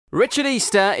Richard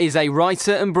Easter is a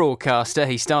writer and broadcaster.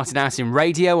 He started out in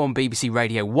radio on BBC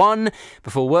Radio 1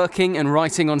 before working and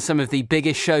writing on some of the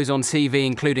biggest shows on TV,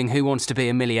 including Who Wants to Be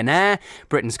a Millionaire,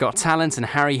 Britain's Got Talent and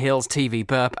Harry Hill's TV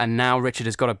Burp. And now Richard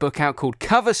has got a book out called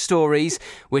Cover Stories,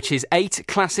 which is 8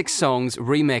 classic songs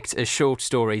remixed as short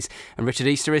stories. And Richard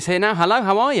Easter is here now. Hello,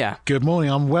 how are you? Good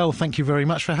morning, I'm well. Thank you very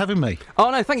much for having me.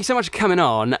 Oh no, thank you so much for coming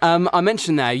on. I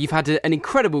mentioned there you've had an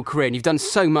incredible career and you've done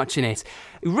so much in it.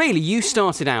 Really, you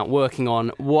started out working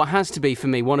on what has to be, for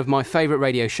me, one of my favourite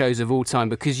radio shows of all time,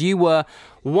 because you were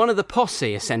one of the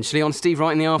posse, essentially, on Steve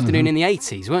Wright in the afternoon in the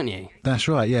 80s, weren't you? That's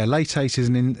right, yeah, late 80s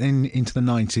and into the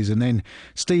 90s. And then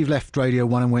Steve left Radio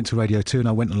 1 and went to Radio 2, and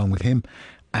I went along with him.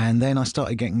 And then I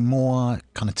started getting more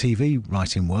kind of TV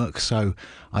writing work, so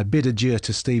I bid adieu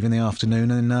to Steve in the afternoon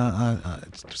and I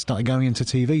started going into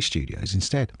TV studios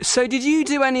instead. So did you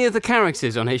do any of the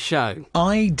characters on his show?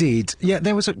 I did. Yeah,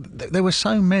 there were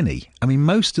so many. I mean,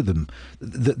 most of them,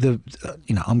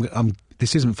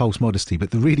 this isn't false modesty,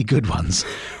 but the really good ones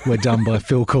were done by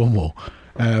Phil Cornwall.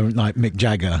 Like Mick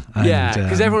Jagger. Yeah,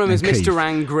 because everyone was Mr.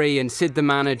 Angry and Sid the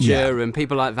Manager and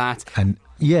people like that. And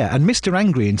Mr.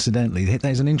 Angry, incidentally,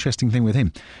 there's an interesting thing with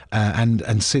him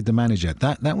and Sid the Manager.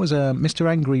 That was Mr.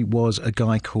 Angry was a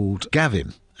guy called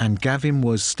Gavin. And Gavin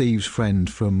was Steve's friend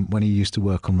from when he used to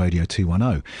work on Radio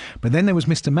 210. But then there was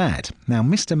Mr. Mad. Now,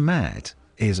 Mr. Mad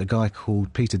is a guy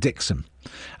called Peter Dixon.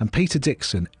 And Peter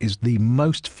Dixon is the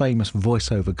most famous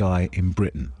voiceover guy in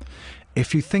Britain.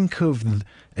 If you think of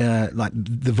like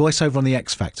the voiceover on The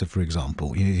X Factor, for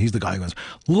example, he's the guy who goes,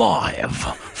 "Live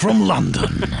from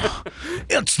London,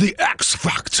 it's The X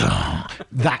Factor."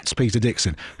 That's Peter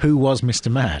Dixon, who was Mr.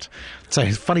 Mad. So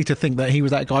it's funny to think that he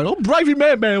was that guy. "Oh, bravey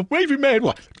mad, man, bravey mad."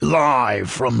 What?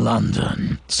 "Live from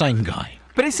London." Same guy.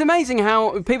 But it's amazing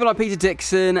how people like Peter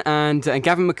Dixon and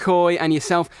Gavin McCoy and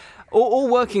yourself, all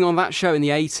working on that show in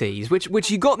the 80s,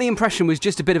 which you got the impression was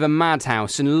just a bit of a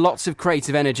madhouse and lots of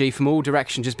creative energy from all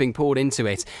directions just being poured into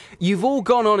it. You've all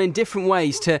gone on in different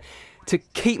ways to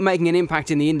keep making an impact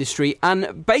in the industry,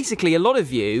 and basically a lot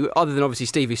of you, other than obviously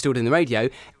Steve, who's still doing the radio,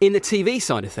 in the TV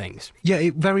side of things. Yeah,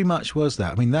 it very much was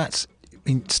that. I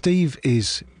mean, Steve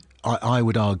is, I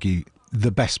would argue,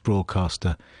 the best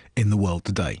broadcaster in the world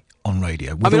today. On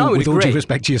radio, with all due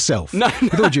respect to yourself. No.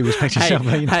 With all due respect to yourself.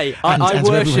 I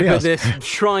worship at this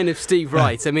shrine of Steve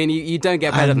Wright. I mean, you don't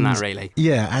get better than that, really.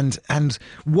 Yeah, and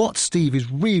what Steve is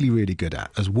really, really good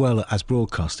at, as well as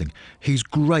broadcasting, he's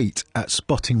great at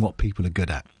spotting what people are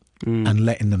good at and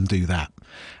letting them do that.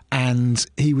 And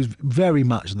he was very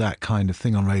much that kind of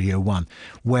thing on Radio 1,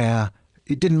 where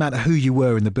it didn't matter who you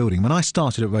were in the building. When I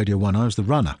started at Radio 1, I was the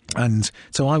runner. And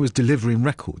so I was delivering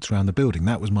records around the building.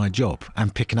 That was my job.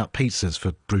 And picking up pizzas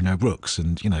for Bruno Brooks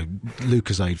and,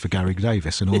 Lucasade for Gary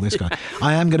Davis and all this guy.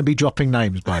 I am going to be dropping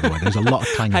names, by the way. There's a lot of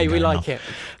clanging Hey, we going like on. it.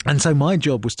 And so my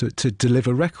job was to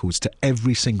deliver records to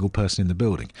every single person in the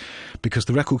building, because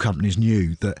the record companies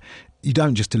knew that you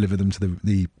don't just deliver them to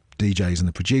the DJs and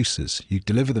the producers, you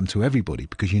deliver them to everybody,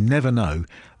 because you never know,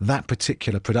 that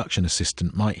particular production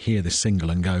assistant might hear this single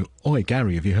and go, "Oi,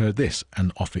 Gary, have you heard this?"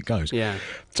 And off it goes. Yeah.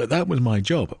 So that was my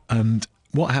job. And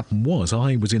what happened was,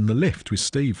 I was in the lift with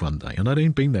Steve one day, and I'd only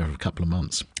been there for a couple of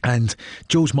months, and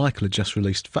George Michael had just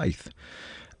released Faith.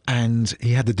 And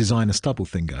he had the Designer Stubble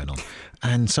thing going on.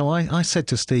 And so I said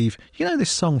to Steve,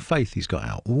 this song Faith he's got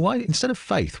out, why, instead of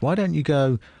Faith, why don't you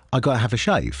go, "I Gotta Have a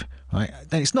Shave"? Right?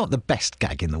 And it's not the best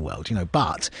gag in the world,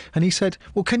 but... And he said,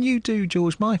 "Well, can you do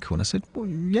George Michael?" And I said, "Well,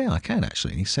 yeah, I can,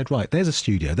 actually." And he said, "Right, there's a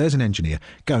studio, there's an engineer,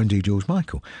 go and do George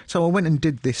Michael." So I went and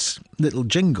did this little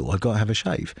jingle, "I Gotta Have a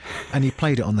Shave." And he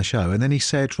played it on the show. And then he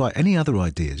said, "Right, any other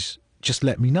ideas, just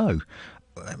let me know."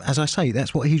 As I say,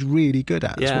 that's what he's really good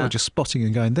at. That's what just spotting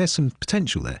and going, there's some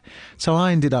potential there. So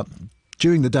I ended up,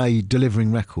 during the day,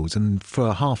 delivering records, and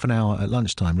for half an hour at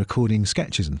lunchtime recording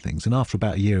sketches and things. And after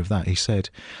about a year of that, he said,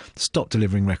 "Stop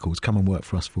delivering records, come and work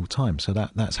for us full time." So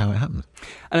that's how it happened.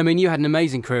 And I mean, you had an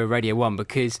amazing career at Radio 1,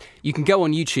 because you can go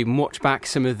on YouTube and watch back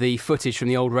some of the footage from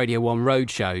the old Radio 1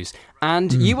 road shows.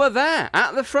 And you were there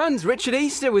at the front, Richard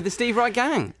Easter with the Steve Wright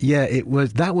Gang. Yeah,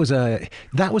 that was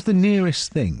the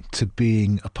nearest thing to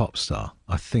being a pop star,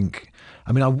 I think.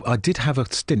 I mean, I did have a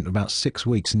stint of about 6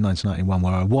 weeks in 1991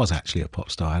 where I was actually a pop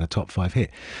star. I had a top 5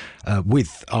 hit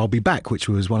with "I'll Be Back," which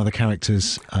was one of the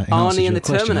characters in Arnie and the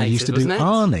question. I used to do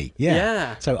Arnie.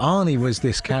 Yeah. So Arnie was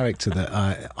this character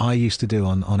that I used to do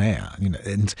on air.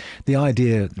 And the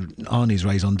idea, Arnie's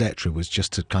raison d'etre, was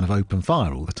just to kind of open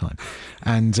fire all the time.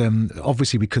 And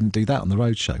obviously we couldn't do that on the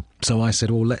road show. So I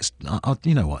said, "Well,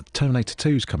 you know what? Terminator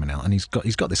 2's coming out, and he's got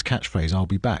this catchphrase, 'I'll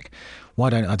be back.' why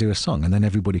don't I do a song? And then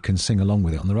everybody can sing along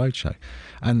with it on the roadshow.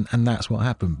 And that's what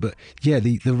happened. But yeah,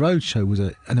 the roadshow was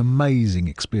an amazing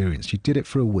experience. You did it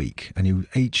for a week, and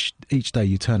each day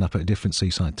you turn up at a different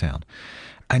seaside town,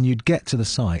 and you'd get to the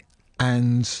site,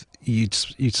 and you'd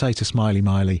say to Smiley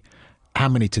Miley, how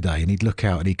many today? And he'd look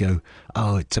out and he'd go,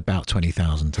 oh, it's about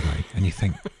 20,000 today. And you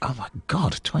think, oh my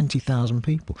God, 20,000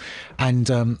 people.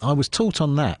 And I was taught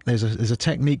on that. There's a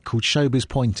technique called showbiz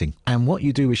pointing. And what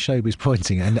you do with showbiz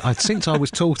pointing, and since I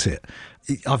was taught it,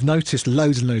 I've noticed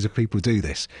loads and loads of people do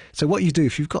this. So what you do,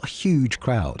 if you've got a huge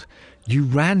crowd, you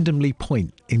randomly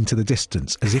point into the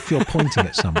distance as if you're pointing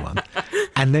at someone,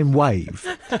 and then wave.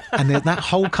 And that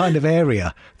whole kind of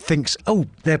area thinks, oh,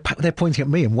 they're pointing at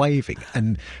me and waving.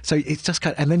 And so it's just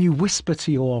kind of, and then you whisper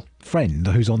to your friend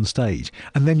who's on stage,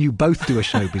 and then you both do a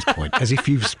showbiz point as if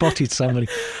you've spotted somebody.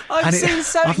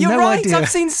 You're right. I've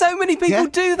seen so many people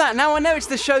do that. Now I know it's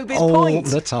the showbiz point. All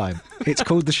the time. It's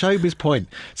called the showbiz point.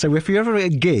 So if you're ever at a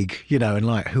gig, and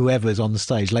like whoever's on the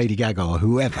stage, Lady Gaga or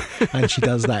whoever, and she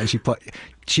does that, and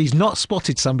she's not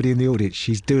spotted somebody in the audience.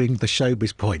 She's doing the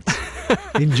showbiz point.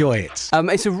 Enjoy it.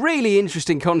 It's a really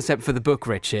interesting concept for the book,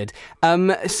 Richard.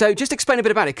 So just explain a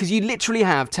bit about it, because you literally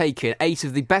have taken 8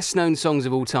 of the best-known songs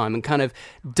of all time and kind of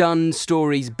done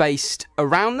stories based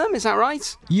around them. Is that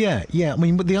right? Yeah. I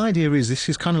mean, but the idea is this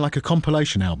is kind of like a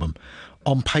compilation album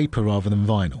on paper rather than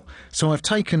vinyl. So I've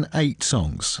taken 8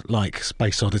 songs like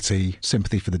Space Oddity,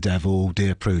 Sympathy for the Devil,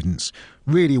 Dear Prudence,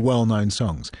 really well-known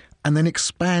songs, and then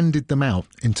expanded them out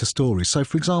into stories. So,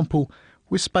 for example,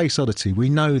 with Space Oddity, we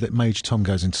know that Major Tom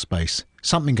goes into space,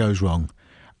 something goes wrong,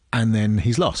 and then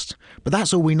he's lost. But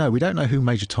that's all we know. We don't know who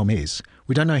Major Tom is.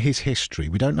 We don't know his history.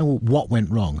 We don't know what went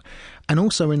wrong. And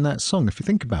also in that song, if you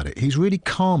think about it, he's really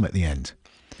calm at the end.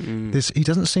 He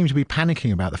doesn't seem to be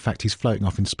panicking about the fact he's floating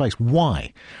off in space.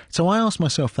 Why? So I asked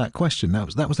myself that question.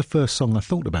 That was the first song I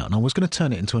thought about, and I was going to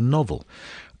turn it into a novel.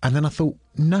 And then I thought,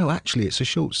 no, actually, it's a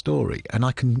short story, and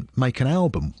I can make an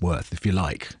album worth, if you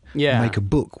like. Yeah. Make a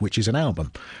book, which is an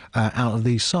album, out of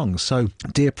these songs. So,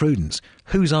 Dear Prudence,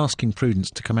 who's asking Prudence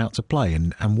to come out to play,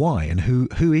 and why, and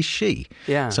who is she?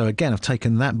 Yeah. So again, I've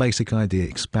taken that basic idea,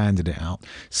 expanded it out.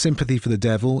 Sympathy for the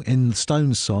Devil, in the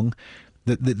Stones song,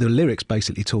 the lyrics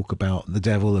basically talk about the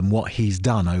devil and what he's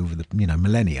done over the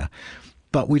millennia.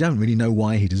 But we don't really know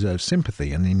why he deserves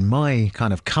sympathy. And in my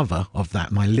kind of cover of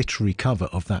that, my literary cover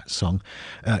of that song,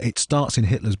 it starts in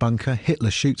Hitler's bunker.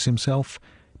 Hitler shoots himself,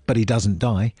 but he doesn't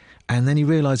die. And then he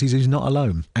realises he's not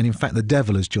alone. And in fact, the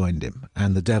devil has joined him.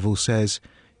 And the devil says,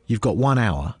 you've got 1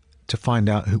 hour to find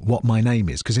out what my name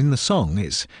is. Because in the song,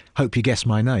 it's hope you guess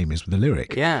my name is the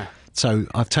lyric. Yeah. So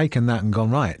I've taken that and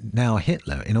gone, right, now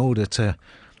Hitler, in order to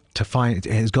find,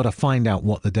 has got to find out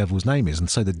what the devil's name is. And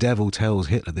so the devil tells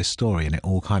Hitler this story, and it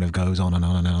all kind of goes on and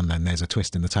on and on, and there's a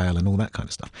twist in the tale and all that kind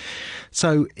of stuff.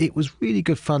 So it was really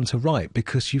good fun to write,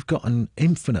 because you've got an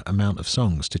infinite amount of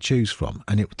songs to choose from,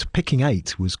 and picking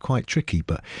 8 was quite tricky.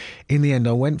 But in the end,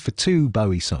 I went for 2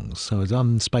 Bowie songs. So I've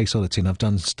done Space Oddity, and I've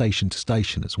done Station to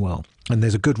Station as well. And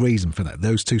there's a good reason for that.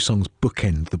 Those 2 songs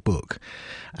bookend the book.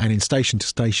 And in Station to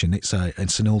Station, it's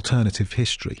an alternative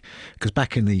history. Because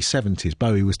back in the 70s,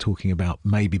 Bowie was talking about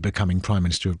maybe becoming Prime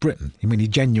Minister of Britain. I mean, he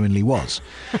genuinely was.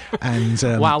 And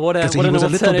wow, what an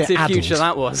alternative future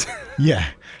that was. Yeah.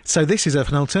 So this is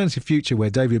an alternative future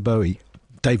where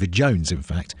David Jones, in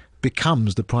fact,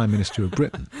 becomes the Prime Minister of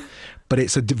Britain. But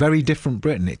it's a very different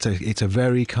Britain. It's a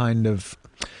very kind of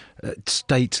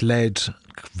state-led,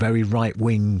 very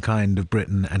right-wing kind of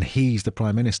Britain, and he's the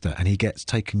Prime Minister, and he gets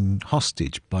taken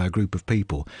hostage by a group of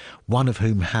people, one of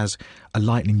whom has a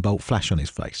lightning bolt flash on his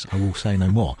face. I will say no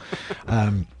more.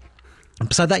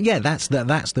 So that's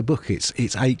the book.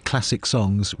 It's 8 classic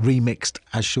songs remixed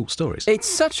as short stories. It's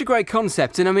such a great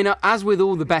concept, and I mean, as with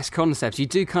all the best concepts, you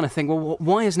do kind of think, well,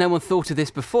 why has no one thought of this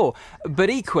before?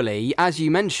 But equally, as you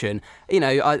mentioned, I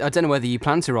don't know whether you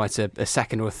plan to write a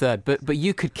second or a third, but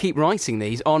you could keep writing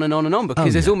these on and on and on,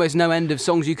 because there's almost no end of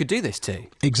songs you could do this to.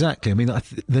 Exactly. I mean,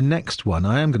 the next one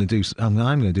I'm going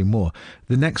to do more.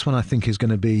 The next one I think is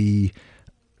going to be.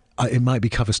 It might be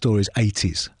cover stories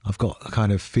 80s. I've got a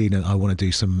kind of feeling I want to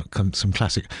do some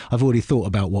classic. I've already thought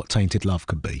about what Tainted Love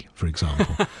could be, for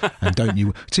example. And Don't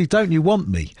You Want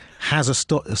Me has a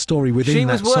story within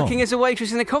that song. She was working as a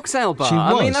waitress in a cocktail bar. She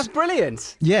was. I mean, that's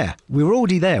brilliant. Yeah, we were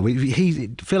already there.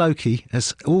 Phil Oakey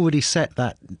has already set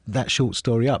that short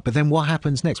story up. But then what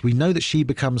happens next? We know that she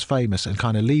becomes famous and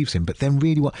kind of leaves him. But then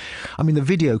really the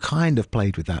video kind of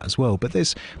played with that as well. But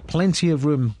there's plenty of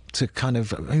room kind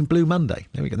of, I mean, Blue Monday.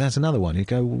 There we go. There's another one. You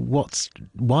go,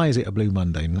 why is it a Blue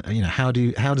Monday? And, you know, how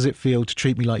does it feel to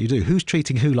treat me like you do? Who's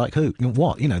treating who like who?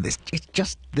 What? You know,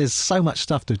 there's so much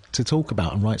stuff to talk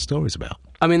about and write stories about.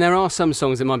 I mean, there are some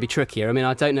songs that might be trickier. I mean,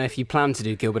 I don't know if you plan to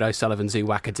do Gilbert O'Sullivan's Do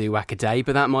Wacka Day,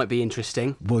 but that might be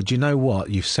interesting. Well, do you know what?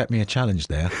 You've set me a challenge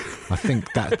there. I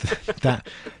think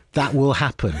that will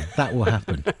happen. That will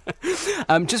happen.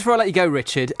 Just before I let you go,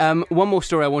 Richard, one more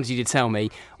story I wanted you to tell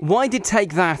me. Why did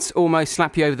Take That almost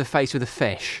slap you over the face with a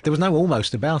fish? There was no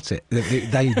almost about it.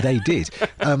 They did.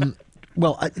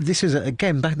 Well, this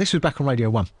was back on Radio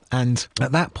 1. And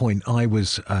at that point, I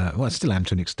was, I still am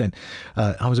to an extent,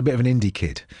 I was a bit of an indie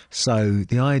kid. So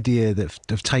the idea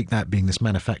of Take That being this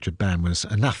manufactured band was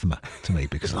anathema to me,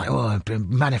 because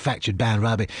manufactured band,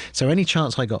 rubbish. So any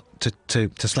chance I got to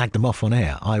slag them off on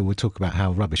air, I would talk about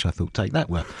how rubbish I thought Take That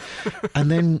were. And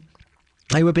then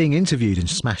they were being interviewed in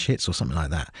Smash Hits or something like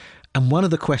that. And one of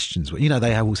the questions, you know,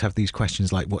 they always have these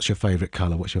questions like, what's your favourite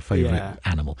colour? What's your favourite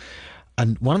animal?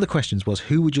 And one of the questions was,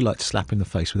 who would you like to slap in the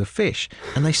face with a fish?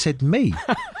 And they said me.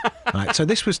 Right, so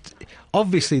this was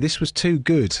too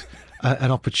good an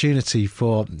opportunity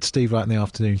for Steve Wright in the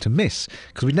Afternoon to miss,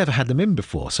 because we'd never had them in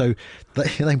before. So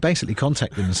they basically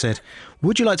contacted them and said,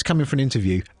 would you like to come in for an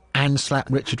interview and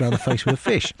slap Richard around the face with a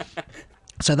fish?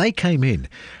 So they came in,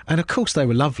 and of course they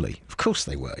were lovely. Of course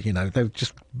they were. You know, they were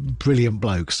just brilliant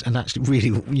blokes, and actually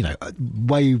really, you know,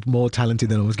 way more talented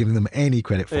than I was giving them any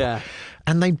credit for. Yeah.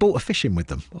 And they brought a fish in with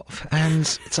them. And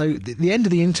so the end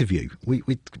of the interview, we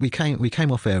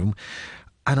came off air,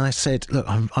 and I said, look,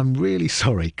 I'm really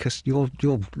sorry, because you're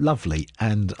lovely,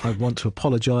 and I want to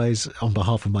apologise on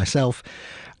behalf of myself.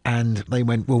 And they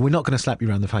went, well, we're not going to slap you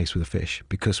around the face with a fish,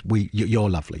 because you're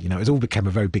lovely. You know, it all became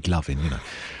a very big loving, you know.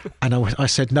 And I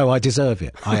said, no, I deserve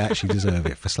it. I actually deserve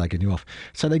it for slagging you off.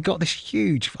 So they got this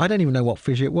huge, I don't even know what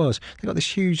fish it was. They got this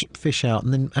huge fish out,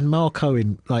 and Mark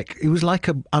Owen, like, it was like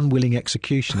an unwilling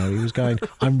executioner. He was going,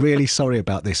 I'm really sorry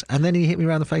about this. And then he hit me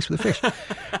around the face with a fish.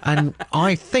 And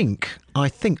I think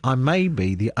I may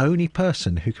be the only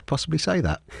person who could possibly say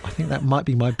that. I think that might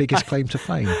be my biggest claim to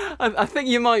fame. I think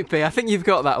you might be. I think you've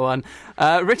got that one.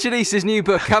 Richard Easter's new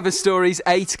book, Cover Stories,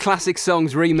 8 classic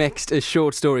songs remixed as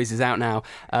short stories, is out now.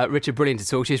 Richard, brilliant to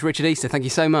talk to you. It's Richard Easter. Thank you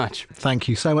so much. Thank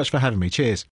you so much for having me.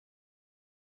 Cheers.